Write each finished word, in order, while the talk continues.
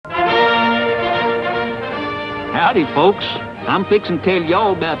Howdy, folks. I'm fixing to tell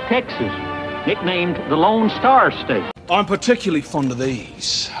y'all about Texas, nicknamed the Lone Star State. I'm particularly fond of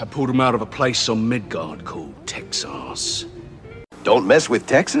these. I pulled them out of a place on Midgard called Texas. Don't mess with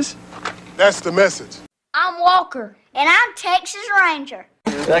Texas? That's the message. I'm Walker, and I'm Texas Ranger.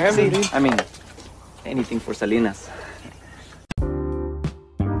 Taxi. I mean, anything for Salinas.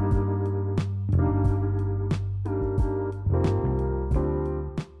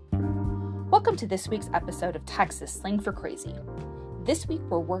 Welcome to this week's episode of Texas Slang for Crazy. This week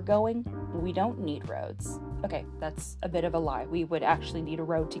where we're going, we don't need roads. Okay, that's a bit of a lie. We would actually need a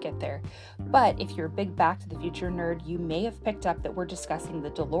road to get there. But if you're a big Back to the Future nerd, you may have picked up that we're discussing the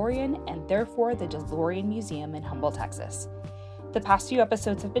DeLorean and therefore the Delorean Museum in Humble, Texas. The past few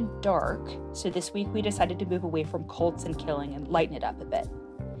episodes have been dark, so this week we decided to move away from cults and killing and lighten it up a bit.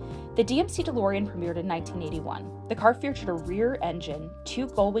 The DMC DeLorean premiered in 1981. The car featured a rear engine, two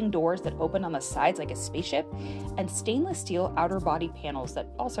gull-wing doors that opened on the sides like a spaceship, and stainless steel outer body panels that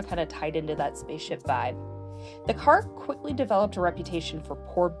also kind of tied into that spaceship vibe. The car quickly developed a reputation for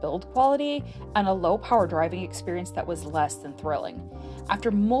poor build quality and a low-power driving experience that was less than thrilling. After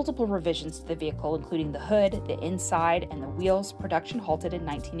multiple revisions to the vehicle, including the hood, the inside, and the wheels, production halted in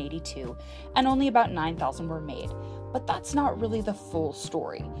 1982, and only about 9,000 were made. But that's not really the full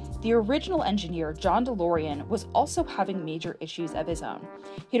story. The original engineer, John DeLorean, was also having major issues of his own.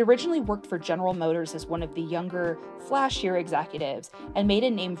 He'd originally worked for General Motors as one of the younger, flashier executives and made a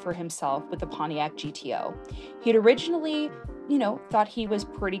name for himself with the Pontiac GTO. He'd originally, thought he was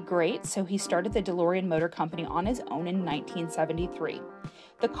pretty great, so he started the DeLorean Motor Company on his own in 1973.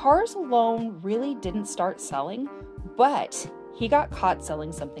 The cars alone really didn't start selling, but he got caught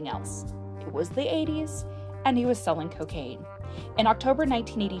selling something else. It was the 80s, and he was selling cocaine. In October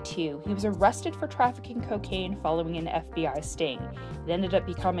 1982, he was arrested for trafficking cocaine following an FBI sting. It ended up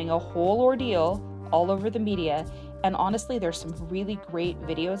becoming a whole ordeal all over the media, and honestly, there's some really great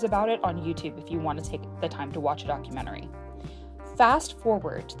videos about it on YouTube if you want to take the time to watch a documentary. Fast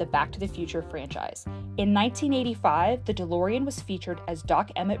forward to the Back to the Future franchise. In 1985, the DeLorean was featured as Doc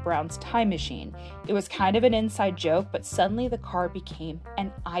Emmett Brown's time machine. It was kind of an inside joke, but suddenly the car became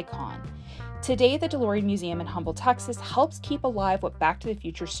an icon. Today, the Delorean Museum in Humble, Texas helps keep alive what Back to the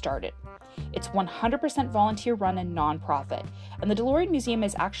Future started. It's 100% volunteer-run and non-profit, and the Delorean Museum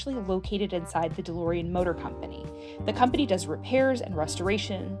is actually located inside the Delorean Motor Company. The company does repairs and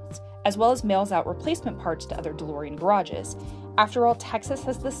restorations, as well as mails out replacement parts to other DeLorean garages. After all, Texas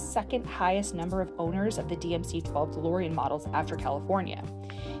has the second highest number of owners of the DMC-12 DeLorean models after California.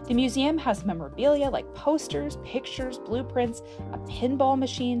 The museum has memorabilia like posters, pictures, blueprints, a pinball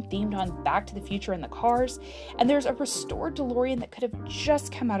machine themed on Back to the Future and the cars, and there's a restored DeLorean that could have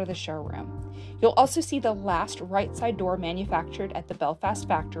just come out of the showroom. You'll also see the last right side door manufactured at the Belfast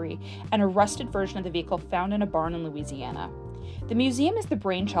factory and a rusted version of the vehicle found in a barn in Louisiana. The museum is the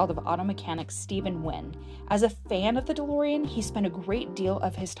brainchild of auto mechanic Stephen Wynn. As a fan of the DeLorean, he spent a great deal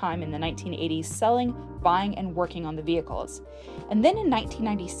of his time in the 1980s selling, buying, and working on the vehicles. And then in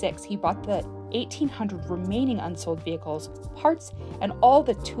 1996, he bought the 1,800 remaining unsold vehicles, parts, and all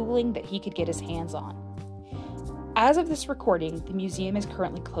the tooling that he could get his hands on. As of this recording, the museum is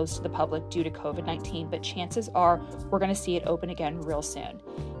currently closed to the public due to COVID-19, but chances are we're going to see it open again real soon.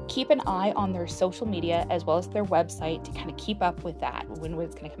 Keep an eye on their social media as well as their website to kind of keep up with that when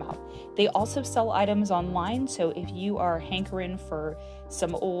it's going to come out. They also sell items online, so if you are hankering for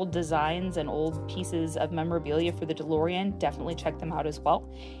some old designs and old pieces of memorabilia for the DeLorean, definitely check them out as well.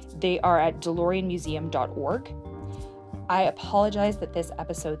 They are at DeLoreanMuseum.org. I apologize that this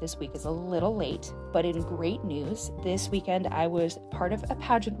episode this week is a little late, but in great news, this weekend I was part of a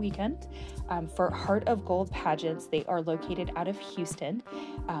pageant weekend for Heart of Gold pageants. They are located out of Houston.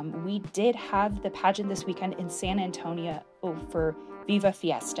 We did have the pageant this weekend in San Antonio for Viva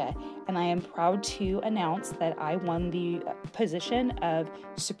Fiesta, and I am proud to announce that I won the position of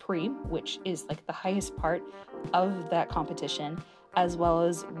Supreme, which is like the highest part of that competition, as well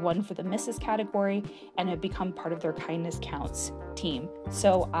as one for the Mrs. category, and have become part of their Kindness Counts team.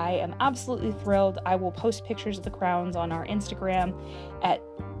 So I am absolutely thrilled. I will post pictures of the crowns on our Instagram at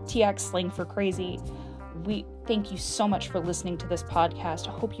TX Slang for Crazy. We thank you so much for listening to this podcast.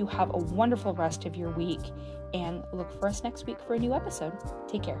 I hope you have a wonderful rest of your week, and look for us next week for a new episode.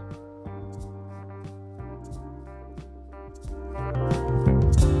 Take care.